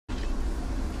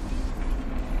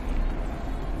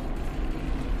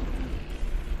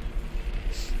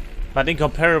But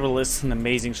Incomparable is an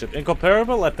amazing ship.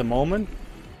 Incomparable at the moment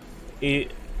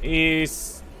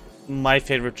is my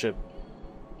favorite ship.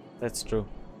 That's true.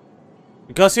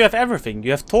 Because you have everything.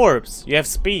 You have Torps, you have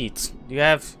speed, you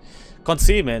have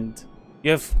concealment,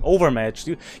 you have overmatch.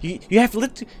 You have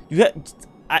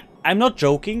I'm not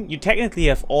joking. You technically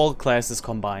have all classes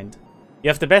combined. You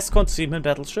have the best concealment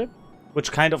battleship,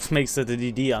 which kind of makes it a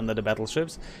DD under the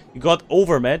battleships. You got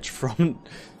overmatch from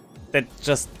that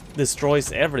just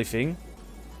destroys everything.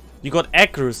 You got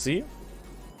accuracy.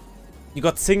 You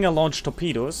got single launch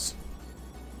torpedoes.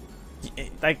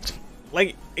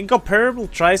 Like Incomparable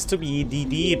tries to be a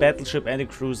DD, a battleship, and a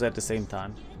cruiser at the same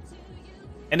time.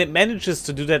 And it manages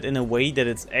to do that in a way that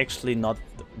it's actually not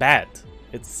bad.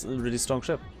 It's a really strong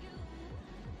ship.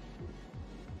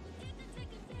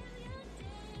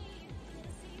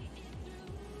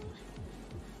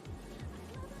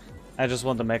 I just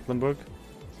want the Mecklenburg.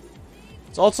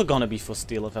 It's also gonna be for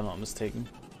steel, if I'm not mistaken.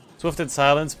 Swift and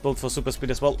Silence, built for super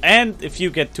speed as well. And if you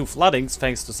get 2 floodings,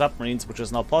 thanks to submarines, which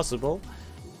is now possible,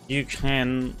 you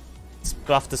can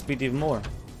buff the speed even more.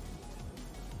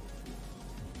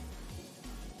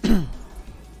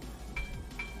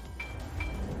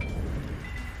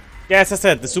 Yeah, as I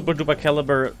said, the super duper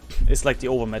caliber is like the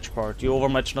overmatch part. You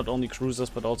overmatch not only cruisers,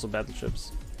 but also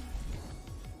battleships.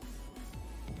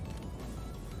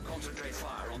 Concentrate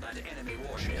fire on that enemy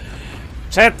warship.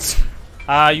 Chat,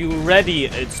 are you ready?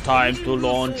 It's time to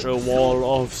launch a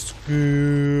wall of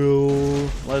skill.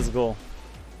 Let's go.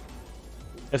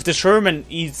 If the Sherman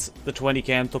eats the 20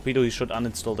 cam torpedo, he should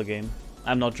uninstall the game.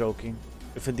 I'm not joking.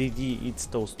 If a DD eats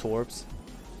those Torps,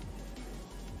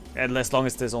 and as long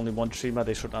as there's only one Shima,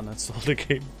 they should uninstall the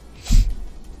game.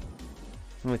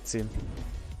 Let's see.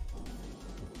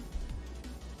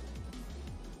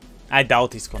 I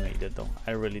doubt he's gonna eat it though.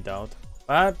 I really doubt.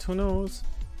 But who knows?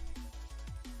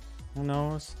 Who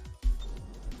knows?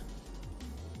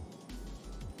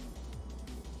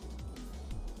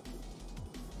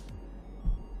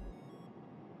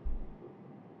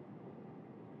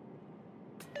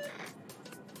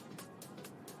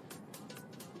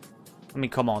 I mean,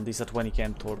 come on, these are 20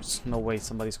 cam Torps. No way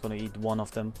somebody's gonna eat one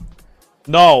of them.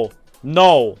 No!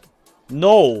 No!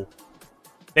 No!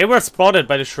 They were spotted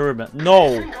by the Sherman.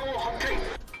 No!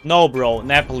 No, bro.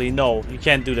 Napoli, no. You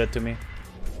can't do that to me.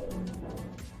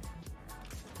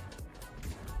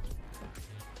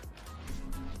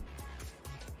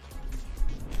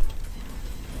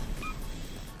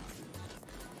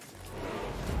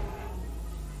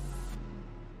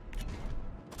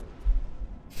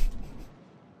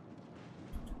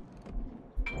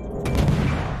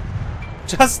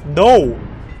 Just no!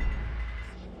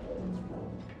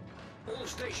 All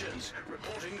stations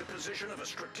reporting the position of a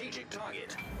strategic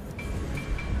target.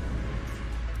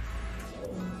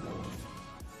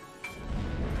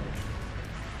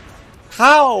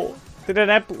 How did that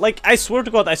happen? Like, I swear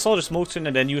to God, I saw the smoke screen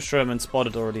and then you Sherman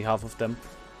spotted already half of them.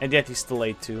 And yet he still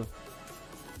ate 2.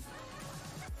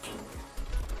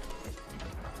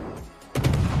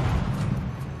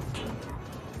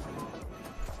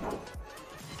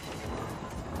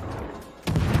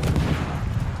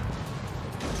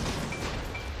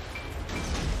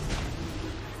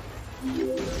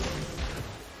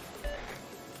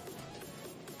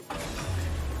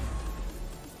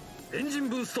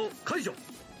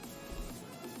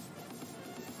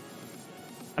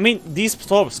 I mean, these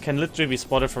Torps can literally be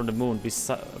spotted from the moon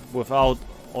without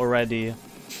already...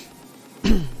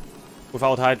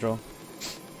 without Hydro.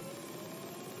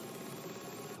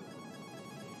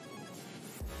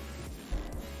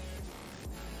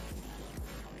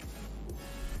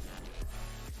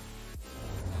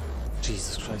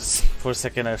 Jesus Christ. For a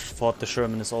second I thought the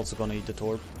Sherman is also gonna eat the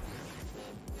Torp.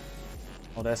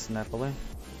 Oh, that's Napoli.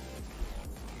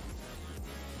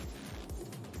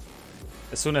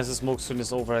 As soon as the smoke screen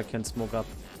is over, I can smoke up.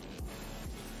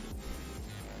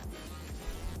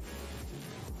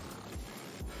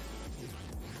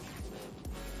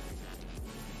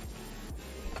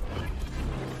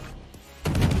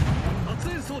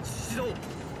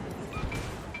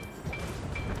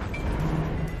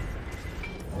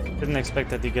 Didn't expect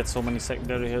that he gets so many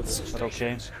secondary hits, but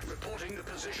okay.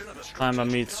 Time by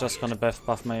me, it's just gonna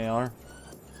buff my AR.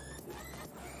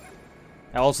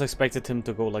 I also expected him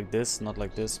to go like this, not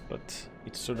like this, but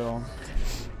each to their own.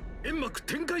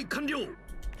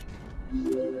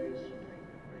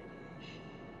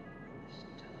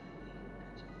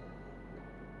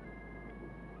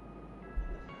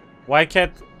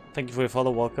 Ycat, thank you for your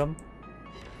follow, welcome.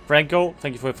 Franco,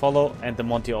 thank you for your follow, and the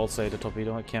Monty also ate a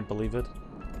torpedo, I can't believe it.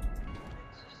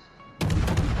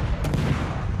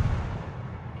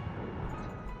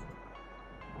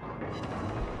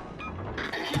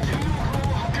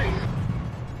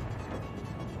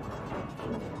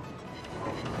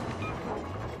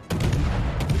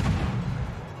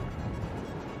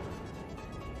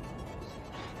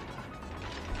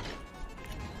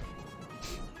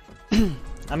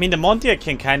 I mean, the Monty I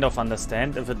can kind of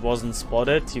understand. If it wasn't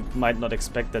spotted, you might not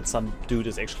expect that some dude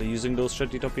is actually using those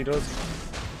shitty torpedoes.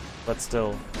 But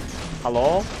still.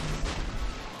 Hello?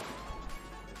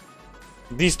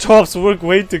 These Torps work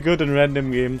way too good in random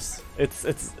games.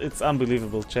 It's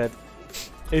unbelievable, chat.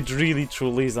 It really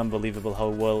truly is unbelievable how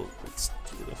well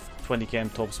 20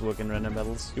 km Torps work in random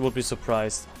battles. You would be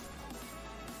surprised.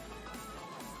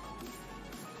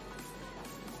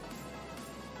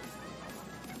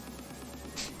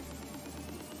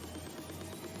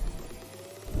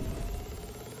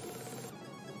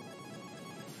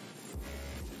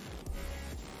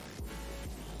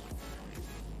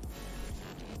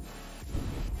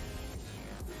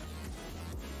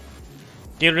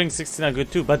 Gearing 16 are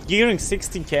good too, but Gearing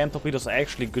 16 km torpedoes are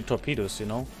actually good torpedoes, you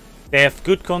know? They have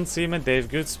good concealment, they have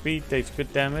good speed, they have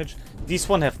good damage. These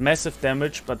one have massive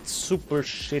damage, but super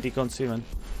shitty concealment.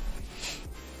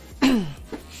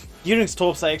 Gearing's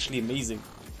Torps are actually amazing.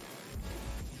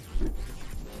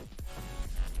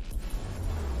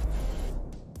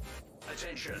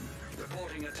 Attention,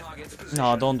 reporting a target's position.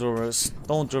 No, don't reverse.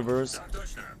 Don't reverse.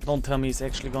 Don't tell me he's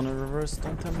actually gonna reverse.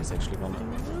 Don't tell me he's actually gonna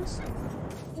reverse.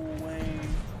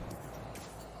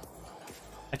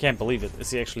 I can't believe it.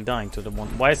 Is he actually dying to the one?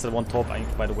 Why is the one Torp,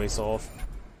 by the way, so off?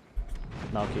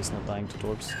 No, okay, he's not dying to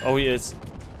Torps. Oh, he is.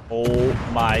 Oh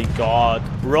my god.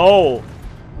 Bro!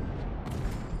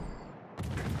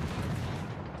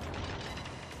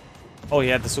 Oh, he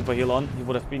had the super heal on. He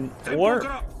would have been... Or,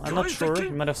 I'm not sure. He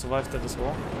might have survived that as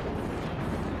well.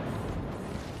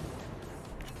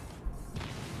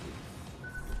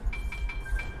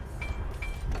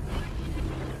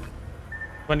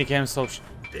 When he came so...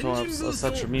 Torps are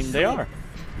such a meme. They are.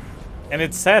 And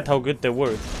it's sad how good they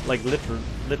work. Like,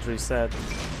 literally sad.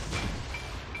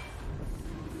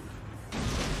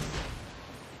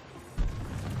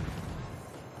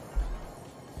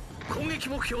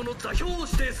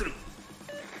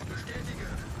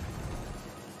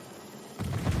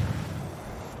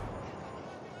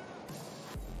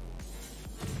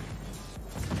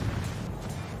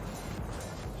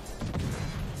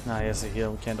 Ah, yes, here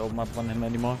we can't open up on him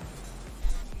anymore.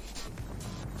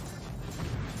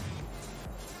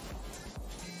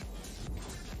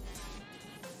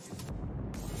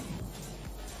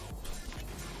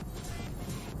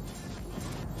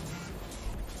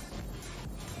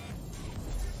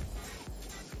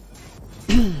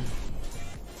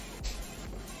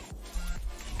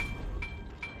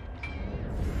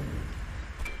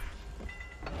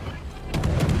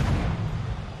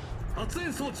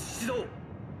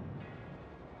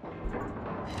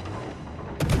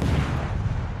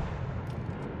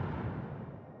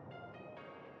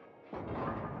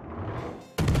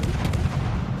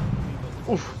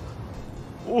 Oof.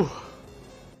 Oof.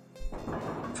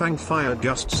 Thankfire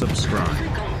just subscribe.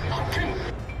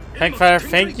 Thankfire,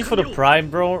 thank you for the prime,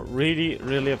 bro. Really,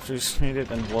 really appreciate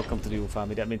it, and welcome to the U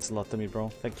family. That means a lot to me, bro.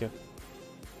 Thank you.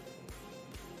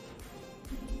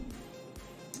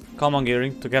 Come on,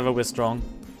 Gearing. Together we're strong.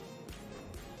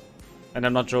 And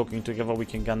I'm not joking. Together we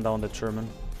can gun down the German.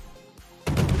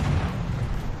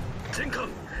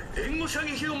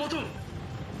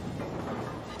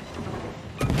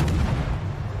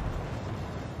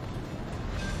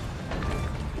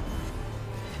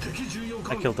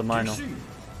 I killed the Mino.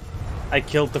 I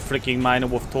killed the freaking Mino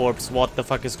with Torps. What the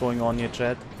fuck is going on here,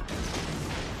 chat?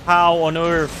 How on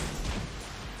earth?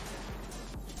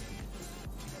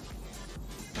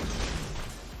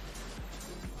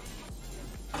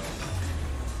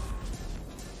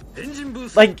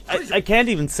 Like, I can't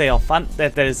even say how fun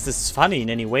that this is funny in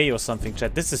any way or something,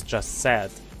 chat. This is just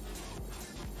sad.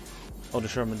 Oh, the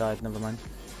Sherman died. Never mind.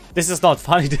 This is not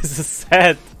funny. This is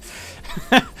sad.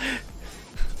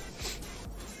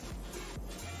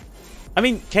 I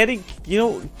mean, getting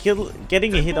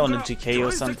a hit on a GK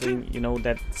or something, you know,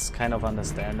 that's kind of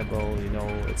understandable. You know,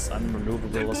 it's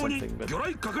unmaneuverable or something. But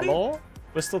hello,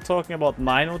 we're still talking about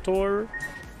Minotaur,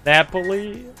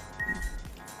 Napoli.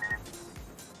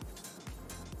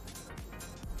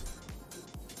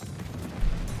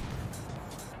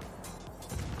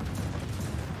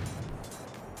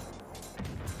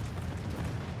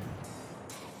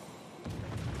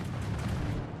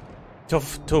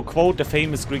 To quote a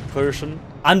famous Greek Persian,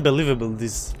 unbelievable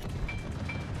this.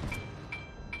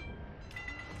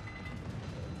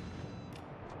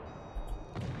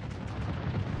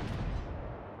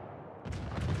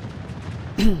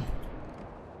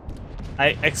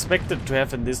 I expected to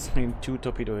have in this game 2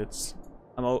 torpedo hits.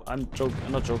 I'm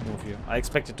not joking with you. I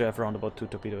expected to have around about 2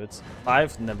 torpedo hits.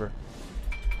 5? Never.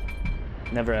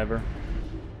 Never ever.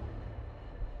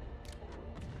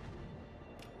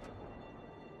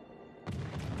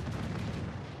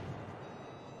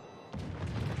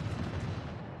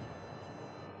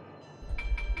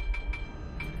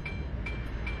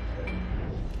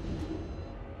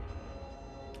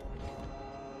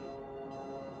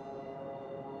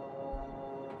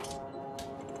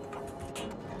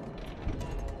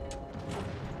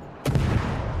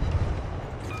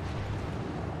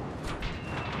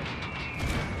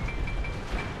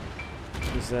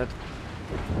 Who's that?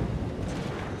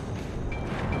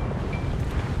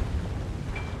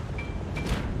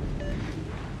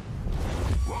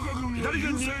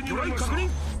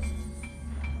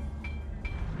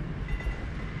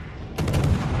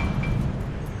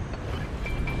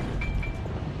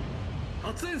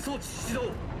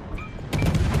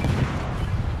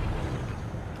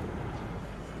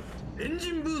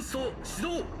 Engine boost 始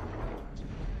動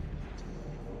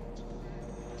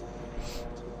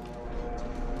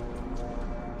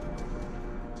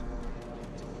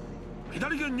左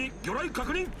舷に魚雷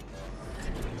確認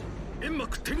煙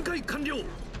幕展開完了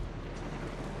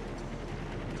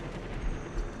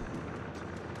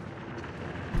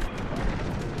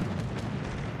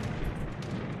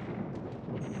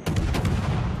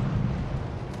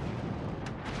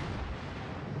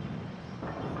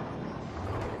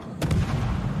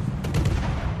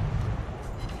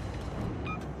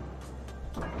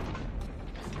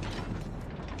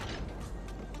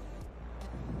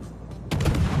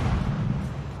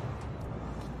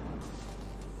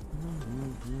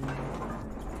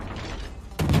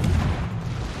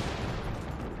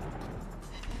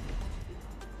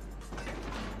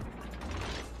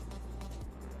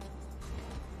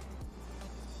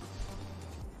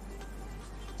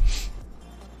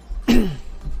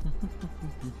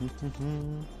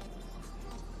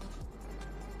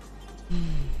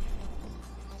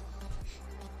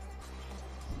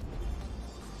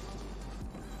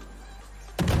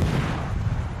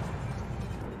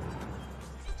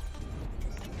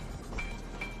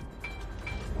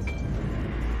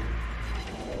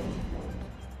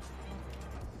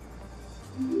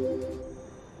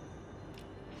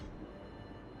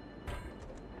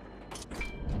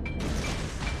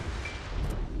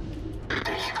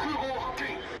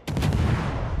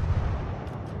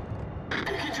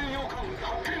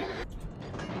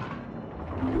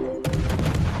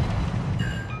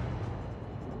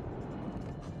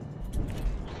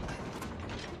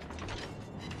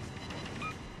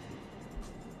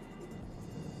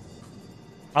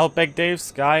Outback Dave,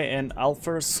 Sky, and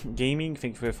Alphers Gaming,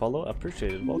 thank you for your follow.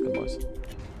 Appreciate it. Welcome, boys.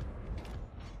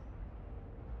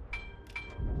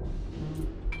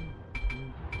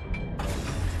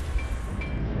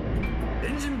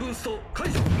 Engine boost 解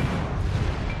除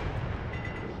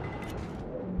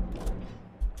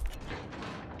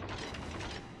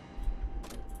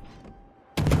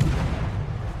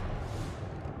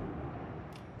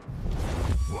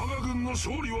我が軍の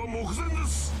勝利は目前で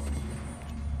す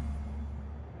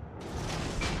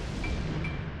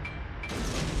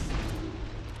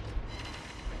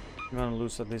You're gonna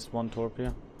lose at least one torp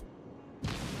here.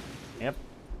 Yep.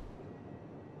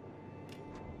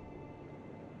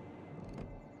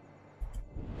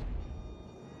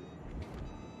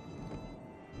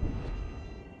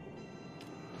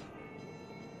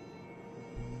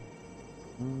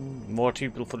 More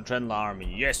people for the General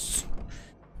Army. Yes!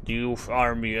 New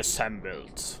army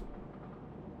assembled.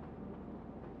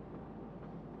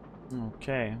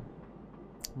 Okay.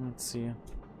 Let's see.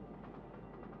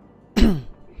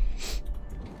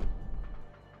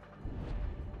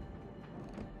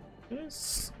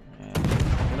 Yes.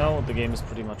 Yeah. You know, the game is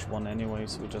pretty much won anyway,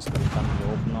 so we just gotta come in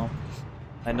the open now.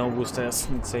 I know Wuster's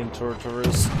insane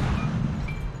turrets.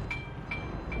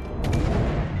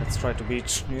 Let's try to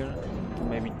beach here.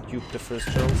 Maybe dupe the first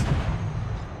shells.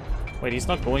 Wait, he's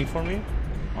not going for me?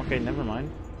 Okay, never mind.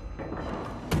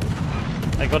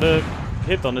 I got a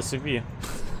hit on the CV.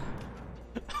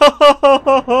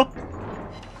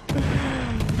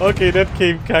 Okay, that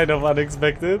came kind of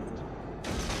unexpected.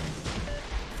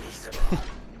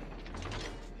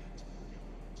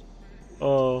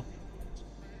 Oh.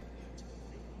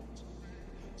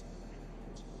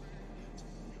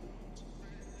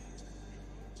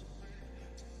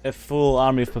 A full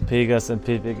army of Papegas and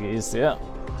PPGs, yeah.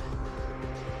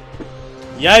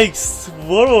 Yikes!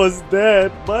 What was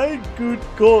that? My good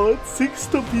god, 6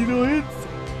 torpedo hits!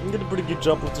 I did a pretty good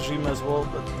job with the Shima as well,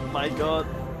 but my god.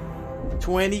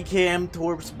 20 km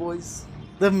Torps, boys.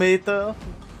 The meta.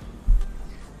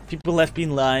 People have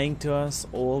been lying to us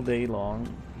all day long.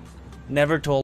 Never told